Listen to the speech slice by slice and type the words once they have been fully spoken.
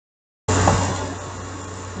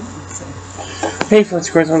Hey folks,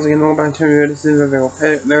 Chris, once again, welcome back to me. This is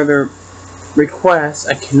another request.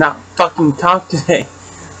 I cannot fucking talk today.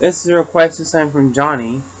 This is a request this time from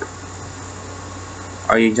Johnny.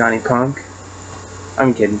 Are you Johnny Punk?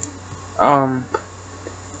 I'm kidding. And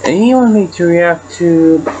he wanted me to react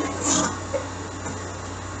to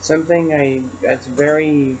something that's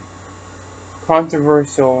very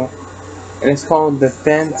controversial, and it's called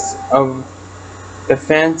Defense of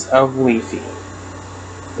Leafy.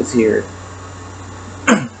 It's here.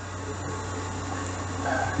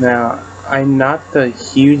 Now, I'm not the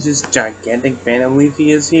hugest, gigantic fan of Leafy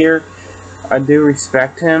is here. I do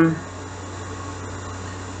respect him.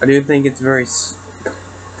 I do think it's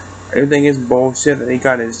bullshit that he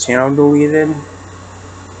got his channel deleted.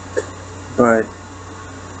 But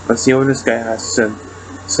let's see what this guy has to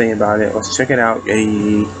say about it. Let's check it out.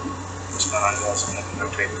 Yay. What's going on, guys? I'm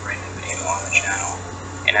looking for a brand new video on the channel.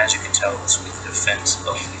 And as you can tell, this week the Defense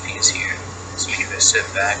of Leafy is here. So make sure to sit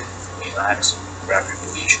back, relax, grab your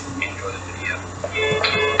bleach, and enjoy the video.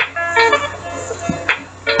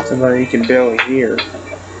 Somebody you can barely hear.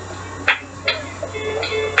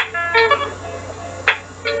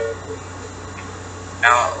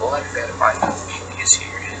 Now, all I've got about Leafy is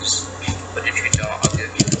here is, but if you don't, I'll give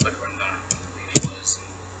you a quick rundown of who Leafy was and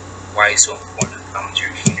why he's so important to the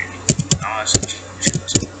commentary community.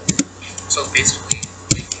 So basically,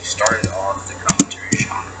 Leafy started off the commentary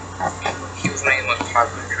genre. He was one of the most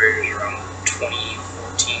popular creators around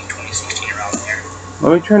 2014, 2016, around there. Let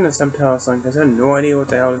me turn the subtitles on because I have no idea what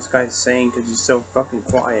the hell this guy's saying because he's so fucking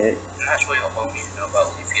quiet. And that's really all you need to know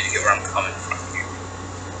about Leafy to get where I'm coming from here.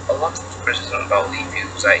 A lot of the criticism about Leafy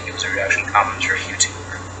was that he was a reaction commentary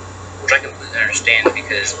YouTuber, which I completely understand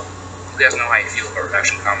because you guys know how I feel about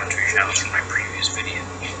reaction commentary channels from my previous video.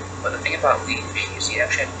 But the thing about Leafy is he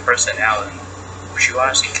actually had personality, which you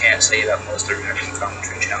honestly can't say about most of the reaction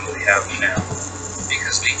commentary channels we have now.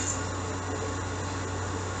 Because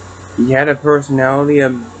he had a personality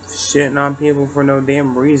of shitting on people for no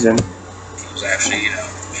damn reason. He was actually,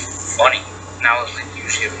 funny. Now it's like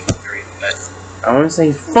usually very messy. I want to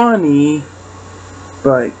say funny,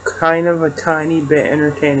 but kind of a tiny bit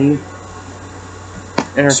entertaining.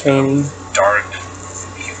 So, dark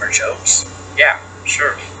humor jokes? Yeah,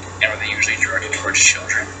 sure. And were they usually directed towards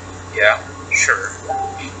children? Yeah, sure.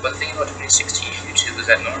 But the thing about 2016 YouTube is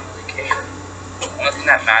that no one really cared. The only thing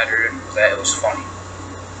that mattered was that it was funny.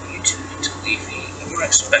 When you tuned into Leafy, you weren't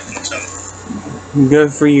expecting something.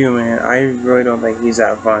 Good for you, man. I really don't think he's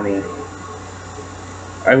that funny.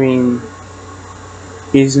 I mean,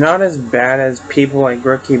 he's not as bad as people like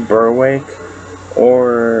Ricky Berwick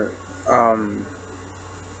or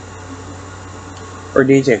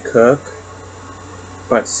DJ Cook,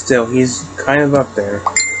 but still, he's kind of up there.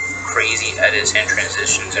 Crazy edits and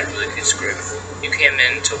transitions and really good script. You came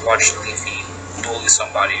in to watch Leafy bully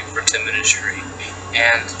somebody for 10 minutes straight.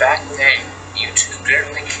 And back then, YouTube didn't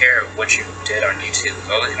really care what you did on YouTube. As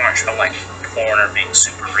long as you weren't showing like porn or being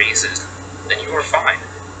super racist, then you were fine.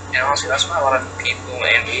 And honestly, that's why a lot of people,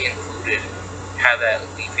 and me included, have that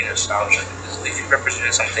Leafy nostalgia. Because Leafy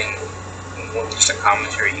represented something more than just a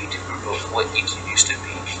commentary YouTuber, but what YouTube used to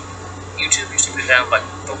be. YouTube used to be kind of like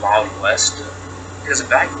the Wild West. Because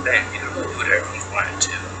back then, you could really do whatever you wanted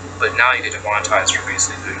to. But now you get demonetized for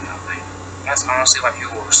basically doing nothing. And that's honestly why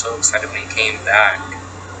people were so excited when he came back.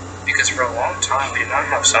 Because for a long time, we did not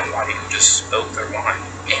have somebody who just spoke their mind.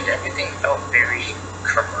 And everything felt very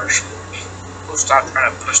commercial. People stopped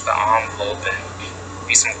trying to push the envelope and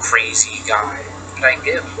be some crazy guy. And I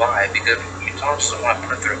get why, because McDonald's doesn't want to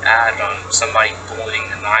put their ad on somebody bullying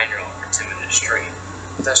a 9-year-old for 10 minutes straight.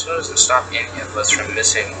 But that still doesn't stop any of us from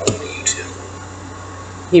missing old YouTube.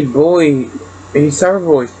 He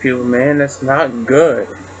cyberbullies people, man. That's not good.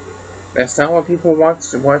 That's not what people watch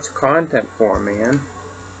content for, man.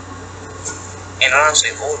 And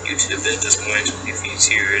honestly, old YouTube is just going to Leafy's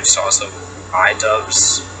here. It's also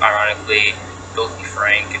iDubbbz, ironically, Filthy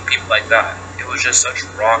Frank, and people like that. It was just such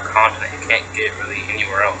raw content that you can't get really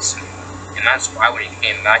anywhere else. And that's why when he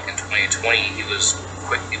came back in 2020, he was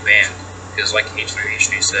quickly banned. Because like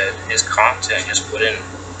H3H3 said, his content just wouldn't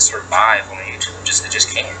survive on YouTube. It just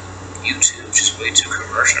can't. YouTube's just way too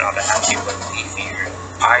commercial now to have people like Leafy or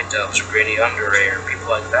iDubbbz or Grady Underray or people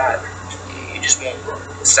like that. You just won't work.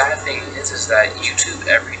 The sad thing is that YouTube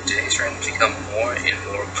every day is trying to become more and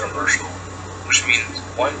more commercial. Which means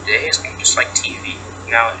one day it's going to be just like TV.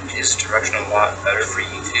 Now, is the direction a lot better for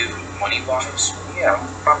YouTube money-wise? Yeah,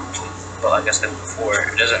 probably. But like I said before,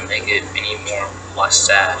 it doesn't make it any more less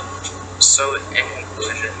sad. So, in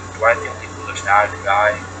conclusion, do I think Leafy was a bad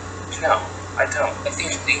guy? No, I don't. I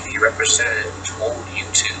think Leafy represented old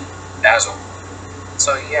YouTube as a whole.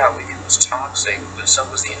 So yeah, Leafy was toxic, but so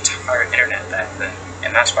was the entire internet back then.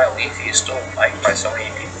 And that's why Leafy is still liked by so many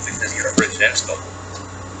people, because he represents them.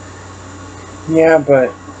 Yeah,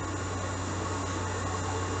 but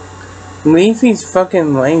Leafy's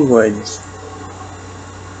fucking language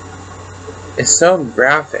is so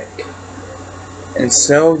graphic and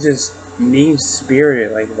so just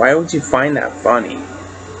mean-spirited. Like, why would you find that funny?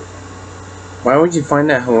 Why would you find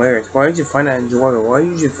that hilarious? Why would you find that enjoyable? Why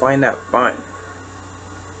would you find that fun?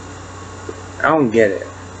 I don't get it.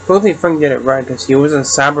 Filthy Frank did it right because he wasn't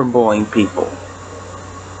cyberbullying people.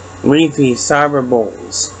 Leafy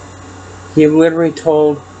cyberbullies. He literally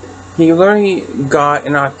got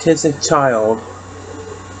an autistic child,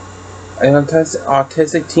 an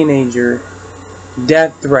autistic teenager,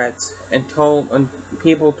 death threats, and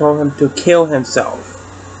people told him to kill himself.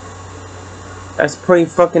 That's pretty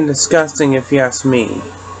fucking disgusting if you ask me.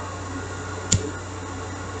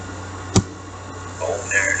 Old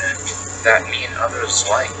narrative that me and others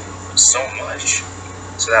like so much.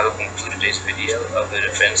 So that will conclude today's video of the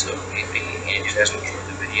defense of Leafy. And if you guys enjoyed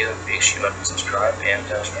the video, make sure you like and subscribe. And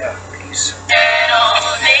yeah, peace.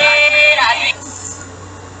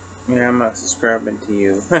 Yeah, I'm not subscribing to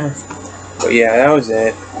you. But yeah, that was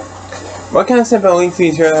it. What can I say about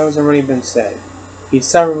Leafy here that hasn't already been said? He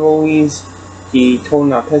cyberbullies. He told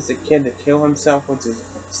an autistic kid to kill himself, which is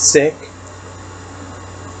sick.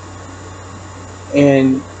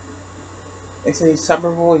 And they say he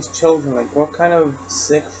cyberbullies children. Like, what kind of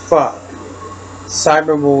sick fuck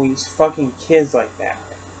cyberbullies fucking kids like that?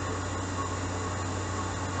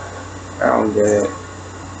 I don't get it.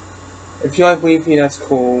 If you like Leafy, that's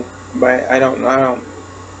cool. But I don't.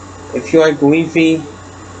 If you like Leafy,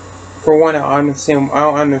 for one, I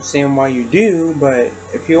don't understand why you do. But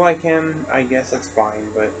if you like him, I guess that's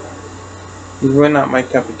fine. But he's really not my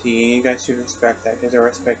cup of tea. And you guys should respect that, because I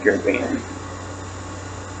respect your opinion.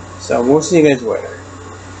 So we'll see you guys later.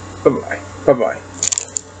 Bye bye. Bye bye.